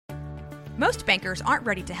Most bankers aren't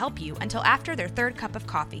ready to help you until after their third cup of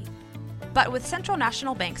coffee. But with Central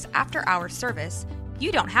National Bank's after-hours service,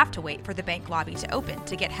 you don't have to wait for the bank lobby to open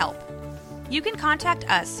to get help. You can contact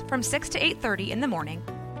us from 6 to 8:30 in the morning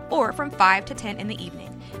or from 5 to 10 in the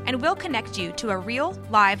evening, and we'll connect you to a real,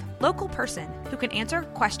 live, local person who can answer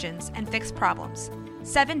questions and fix problems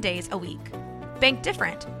 7 days a week. Bank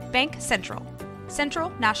different. Bank Central. Central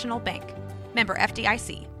National Bank. Member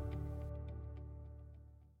FDIC.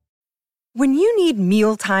 When you need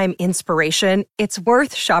mealtime inspiration, it's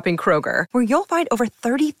worth shopping Kroger, where you'll find over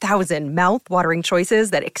 30,000 mouth-watering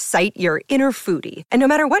choices that excite your inner foodie. And no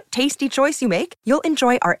matter what tasty choice you make, you'll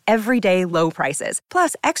enjoy our everyday low prices,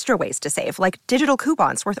 plus extra ways to save, like digital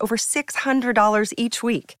coupons worth over $600 each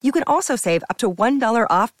week. You can also save up to $1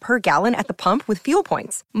 off per gallon at the pump with fuel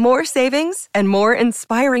points. More savings and more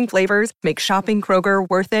inspiring flavors make shopping Kroger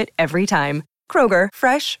worth it every time. Kroger,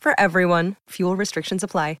 fresh for everyone. Fuel restrictions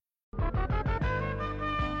apply.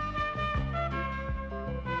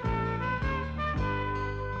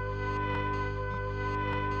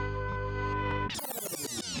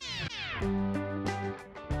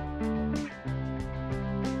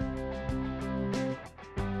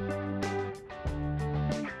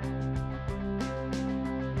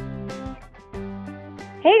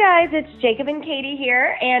 Hey guys, it's Jacob and Katie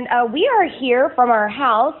here, and we are here from our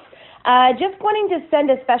house. Just wanting to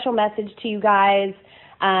send a special message to you guys.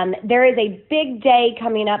 There is a big day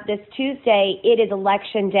coming up this Tuesday. It is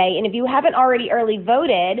Election Day, and if you haven't already early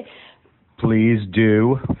voted, please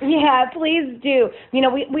do. Yeah, please do. You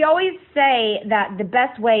know, we always say that the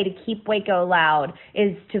best way to keep Waco loud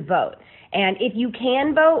is to vote. And if you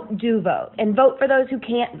can vote, do vote. And vote for those who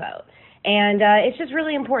can't vote. And it's just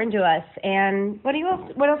really important to us. And what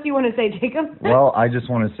else do you want to say, Jacob? Well, I just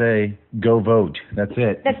want to say, go vote. That's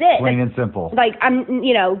it. That's it. Plain and simple. Like,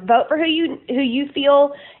 vote for who you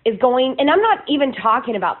feel is going. And I'm not even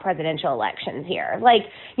talking about presidential elections here. Like,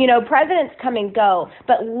 presidents come and go,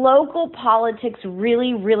 but local politics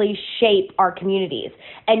really, really shape our communities.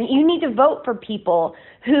 And you need to vote for people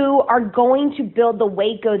who are going to build the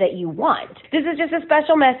Waco that you want. This is just a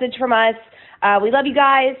special message from us. We love you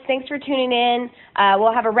guys. Thanks for tuning in.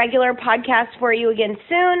 We'll have a regular podcast for you again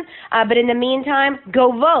soon. But in the meantime,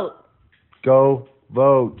 go vote. Go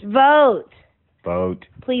vote. Vote. Vote.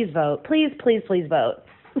 Please vote. Please, please, please vote.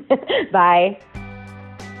 Bye.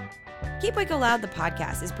 Keep Waco Loud, the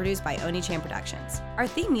podcast, is produced by Oni Chan Productions. Our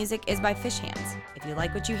theme music is by Fish Hands. If you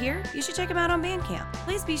like what you hear, you should check them out on Bandcamp.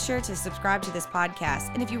 Please be sure to subscribe to this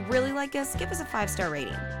podcast, and if you really like us, give us a 5-star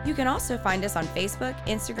rating. You can also find us on Facebook,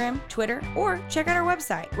 Instagram, Twitter, or check out our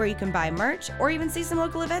website, where you can buy merch or even see some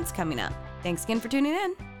local events coming up. Thanks again for tuning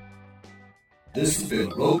in. This has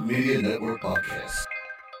been a Rogue Media Network podcast.